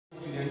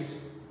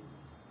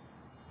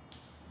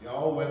You're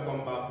all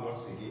welcome back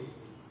once again.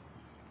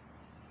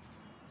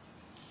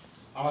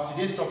 Our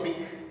today's topic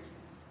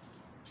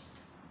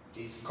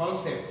is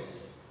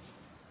concepts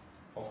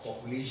of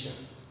population.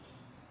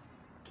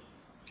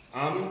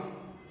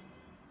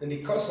 In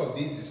the course of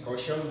this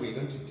discussion, we're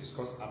going to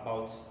discuss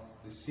about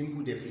the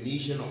simple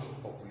definition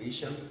of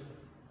population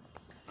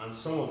and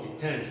some of the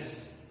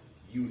terms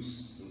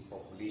used in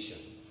population,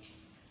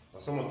 or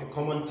some of the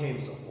common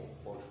terms of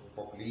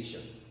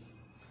population.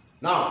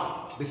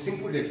 Now, the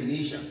simple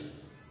definition.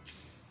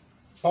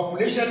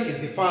 Population is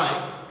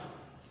defined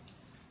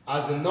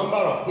as the number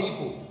of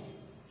people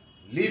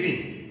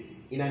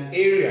living in an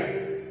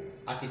area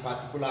at a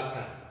particular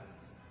time.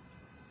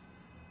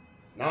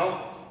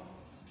 Now,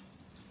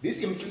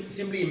 this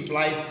simply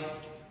implies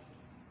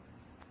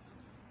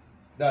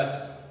that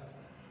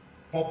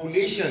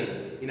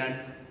population in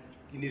a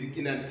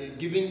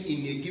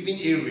given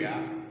area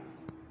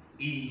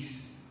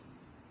is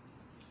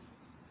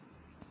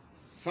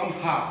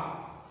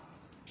somehow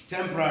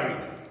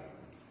temporary.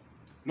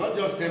 Not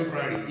just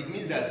temporary, it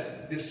means that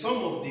the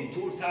sum of the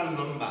total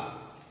number,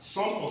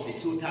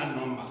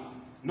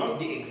 not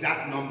the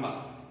exact number,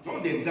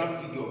 not the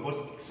exact figure,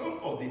 but sum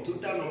of the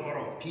total number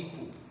of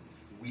people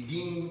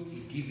within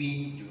a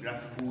given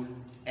geographical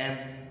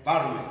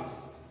environment.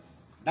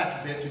 That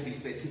is said to be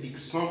specific,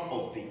 sum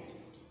of the.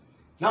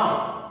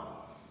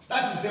 Now,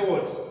 that is say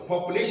what?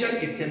 Population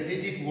is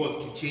tentative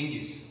word to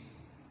changes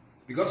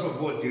because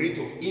of what? The rate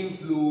of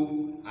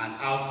inflow and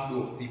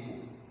outflow of people.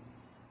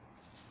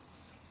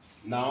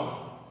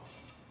 Now,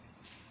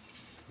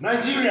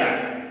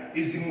 Nigeria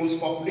is the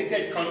most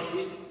populated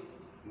country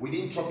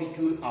within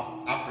tropical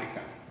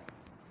Africa.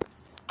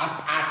 As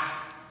at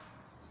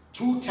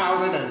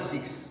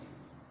 2006,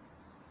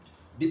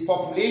 the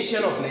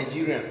population of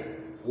Nigeria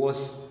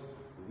was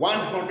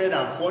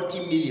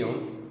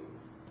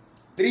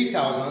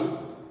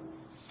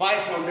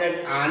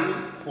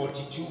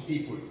 140,003,542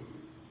 people.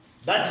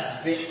 That is to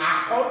say,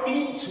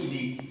 according to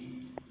the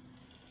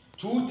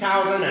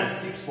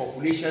 2006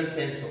 population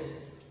census,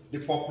 the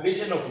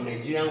population of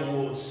Nigeria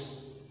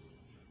was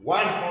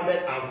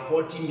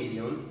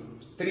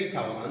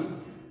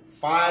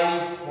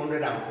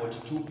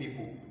 140,003,542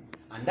 people.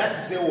 And that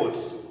is say what?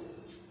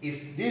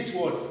 Is this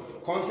what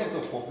concept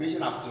of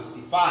population have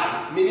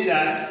justified, meaning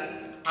that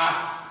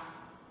at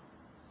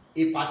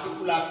a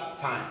particular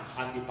time,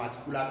 at a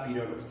particular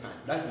period of time,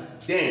 that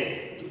is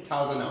then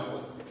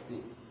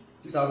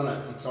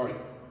 2006, sorry.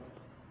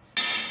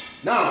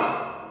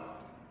 Now,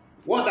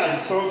 what are the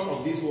sums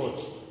of these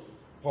words?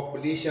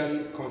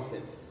 Population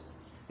concepts.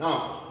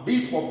 Now,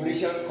 these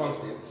population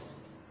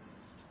concepts.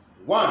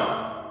 One,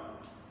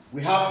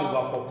 we have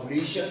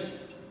overpopulation.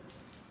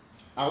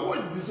 And what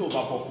is this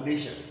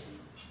overpopulation?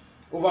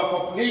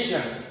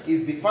 Overpopulation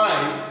is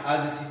defined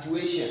as a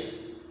situation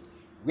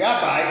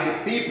whereby the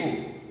people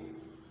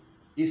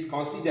is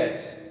considered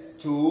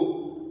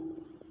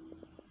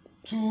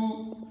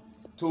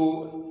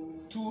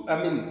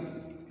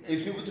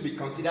is people to be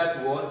considered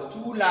towards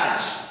too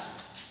large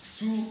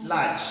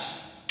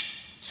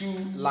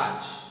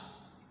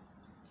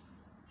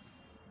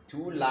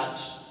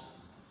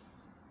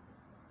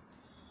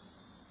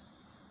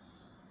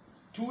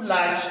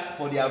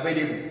for the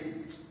available.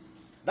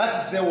 That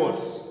is the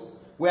words.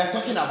 We are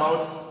talking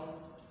about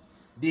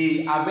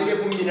the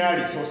available mineral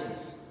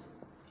resources.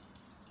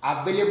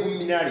 Available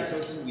mineral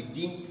resources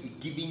within a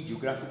given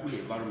geographical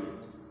environment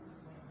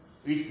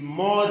is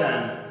more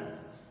than,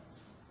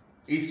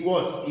 is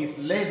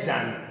less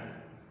than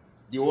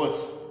the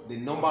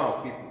number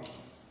of people.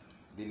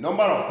 The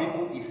number of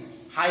people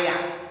is higher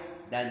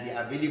than the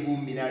available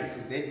mineral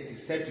resources. Then it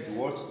is said to be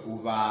what?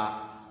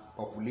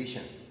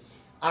 Overpopulation.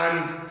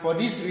 And for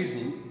this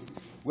reason,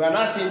 we are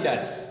not saying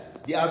that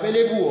the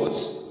available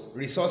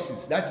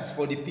resources, that is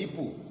for the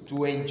people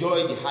to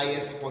enjoy the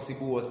highest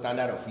possible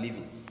standard of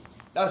living.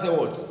 That's the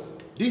what?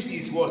 This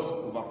is what?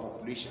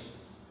 Overpopulation.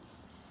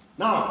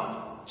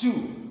 Now, 2,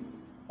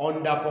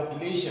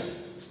 underpopulation.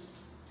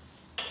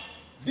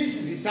 This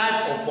is the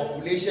type of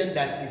population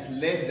that is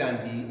less than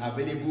the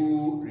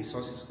available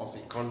resources of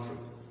a country.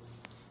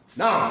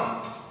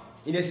 Now,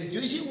 in a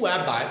situation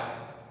whereby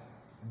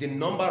the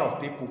number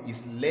of people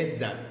is less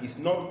than, is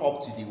not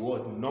up to the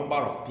word number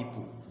of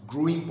people,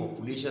 growing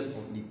population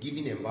of the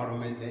given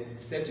environment, then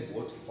it's said to be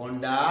what?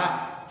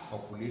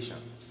 Underpopulation.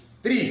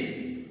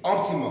 3,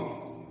 optimum.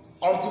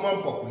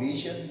 Optimum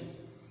population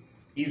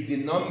is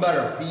the number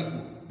of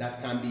people that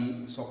can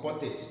be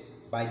supported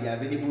by the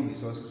available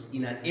resources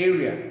in an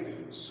area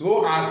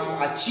so as to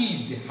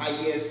achieve the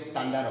highest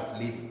standard of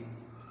living.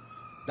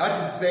 That is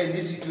to say, in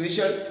this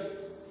situation,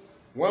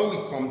 when we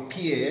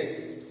compare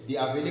the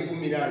available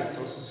mineral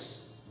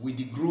resources with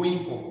the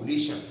growing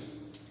population,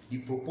 the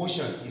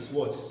proportion is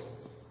what?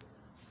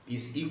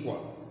 Is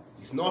equal.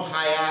 It's not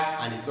higher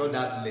and it's not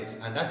that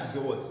less. And that is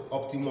what?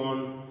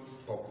 Optimum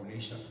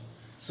population.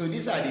 So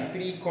these are the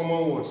 3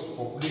 common words,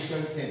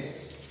 population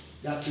terms,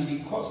 that in the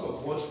course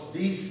of what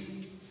these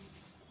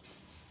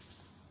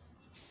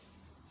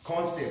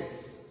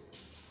concepts,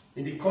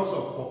 in the course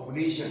of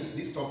population,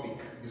 this topic,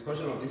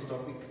 discussion of this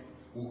topic,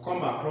 we'll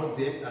come across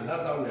them, and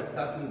that's how we are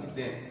starting with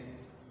them.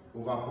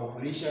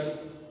 Overpopulation,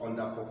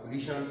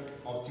 underpopulation,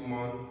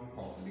 optimum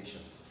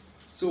population.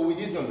 So with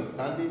this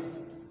understanding,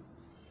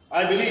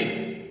 I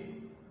believe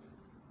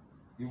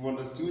you've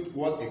understood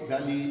what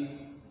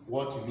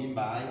you mean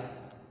by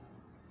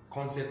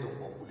concept of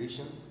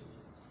population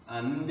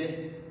and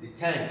the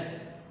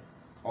terms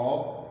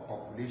of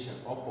population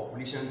or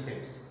population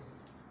terms.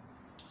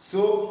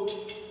 So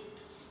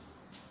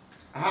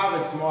I have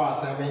a small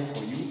assignment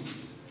for you,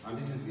 and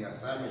this is the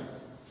assignment.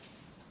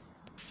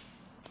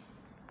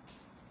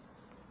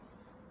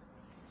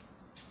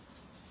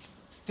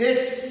 State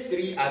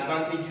 3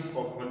 advantages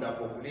of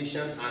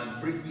underpopulation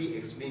and briefly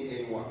explain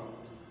any one.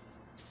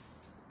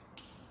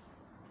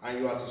 And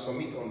you are to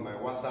submit on my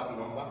WhatsApp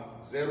number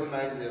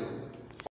 090